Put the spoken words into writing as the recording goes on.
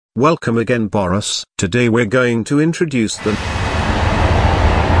Welcome again, Boris. Today we're going to introduce the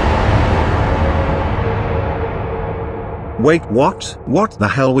Wait, what? What the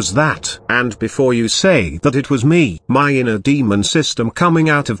hell was that? And before you say that it was me, my inner demon system coming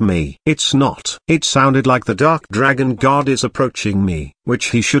out of me, it's not. It sounded like the Dark Dragon God is approaching me, which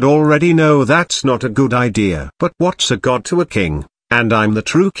he should already know that's not a good idea. But what's a god to a king? And I'm the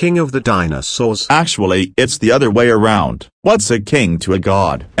true king of the dinosaurs. Actually, it's the other way around. What's a king to a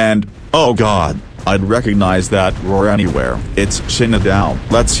god? And, oh god, I'd recognize that roar anywhere. It's Shinadow.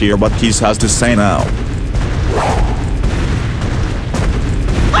 Let's hear what he has to say now.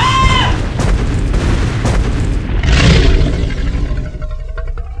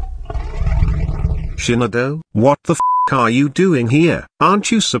 Shinadow, what the f are you doing here?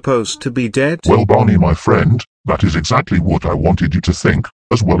 Aren't you supposed to be dead? Well, Barney, my friend, that is exactly what I wanted you to think,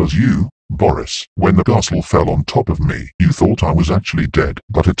 as well as you, Boris. When the castle fell on top of me, you thought I was actually dead,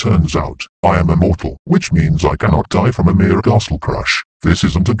 but it turns out, I am immortal, which means I cannot die from a mere castle crush. This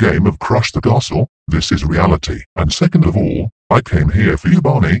isn't a game of Crush the Castle, this is reality. And second of all, I came here for you,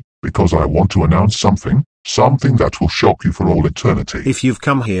 Barney, because I want to announce something that will shock you for all eternity. If you've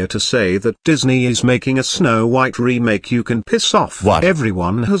come here to say that Disney is making a Snow White remake, you can piss off. What?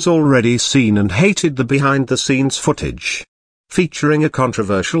 Everyone has already seen and hated the behind-the-scenes footage, featuring a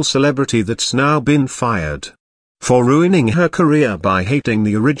controversial celebrity that's now been fired for ruining her career by hating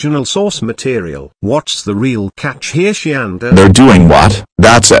the original source material. What's the real catch here, Shinadow? They're doing what?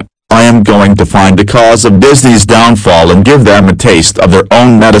 That's it. I am going to find the cause of Disney's downfall and give them a taste of their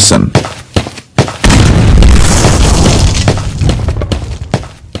own medicine.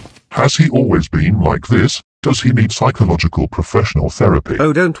 Has he always been like this? Does he need psychological professional therapy?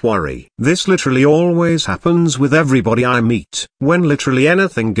 Oh, don't worry. This literally always happens with everybody I meet. When literally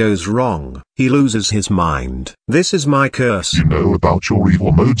anything goes wrong, he loses his mind. This is my curse. You know about your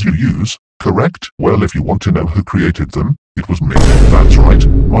evil modes you use, correct? Well, if you want to know who created them, it was me. That's right.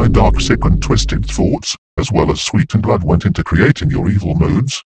 My dark, sick and twisted thoughts, as well as sweetened blood, went into creating your evil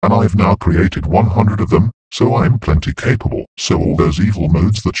modes, and I've now created 100 of them. So I'm plenty capable. So all those evil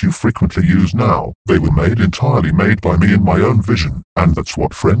modes that you frequently use now, they were entirely made by me in my own vision. And that's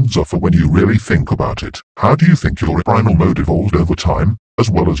what friends are for when you really think about it. How do you think your primal mode evolved over time, as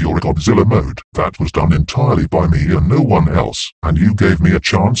well as your Godzilla mode? That was done entirely by me and no one else. And you gave me a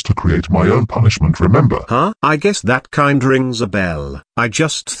chance to create my own punishment, remember? Huh? I guess that kind rings a bell. I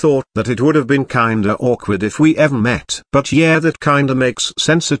just thought that it would have been kinda awkward if we ever met. But yeah, that kinda makes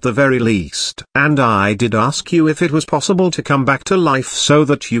sense at the very least. And I did ask you if it was possible to come back to life so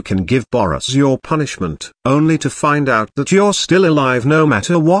that you can give Boris your punishment, only to find out that you're still alive no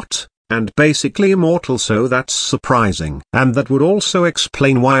matter what, and basically immortal, so that's surprising. And that would also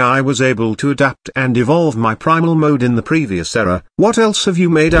explain why I was able to adapt and evolve my primal mode in the previous era. What else have you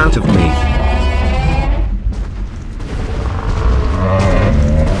made out of me?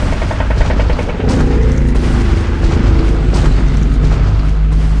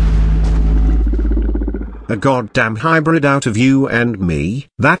 A goddamn hybrid out of you and me?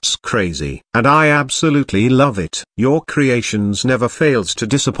 That's crazy. And I absolutely love it. Your creations never fails to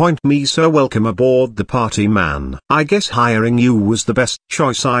disappoint me, so welcome aboard the party, man. I guess hiring you was the best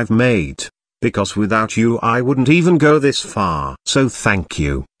choice I've made, because without you I wouldn't even go this far. So thank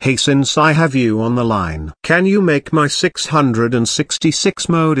you. Hey, since I have you on the line, can you make my 666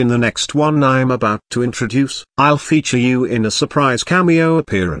 mode in the next one I'm about to introduce? I'll feature you in a surprise cameo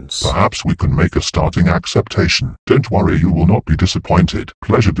appearance. Perhaps we can make a starting acceptation. Don't worry, you will not be disappointed.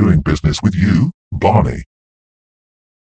 Pleasure doing business with you, Barney.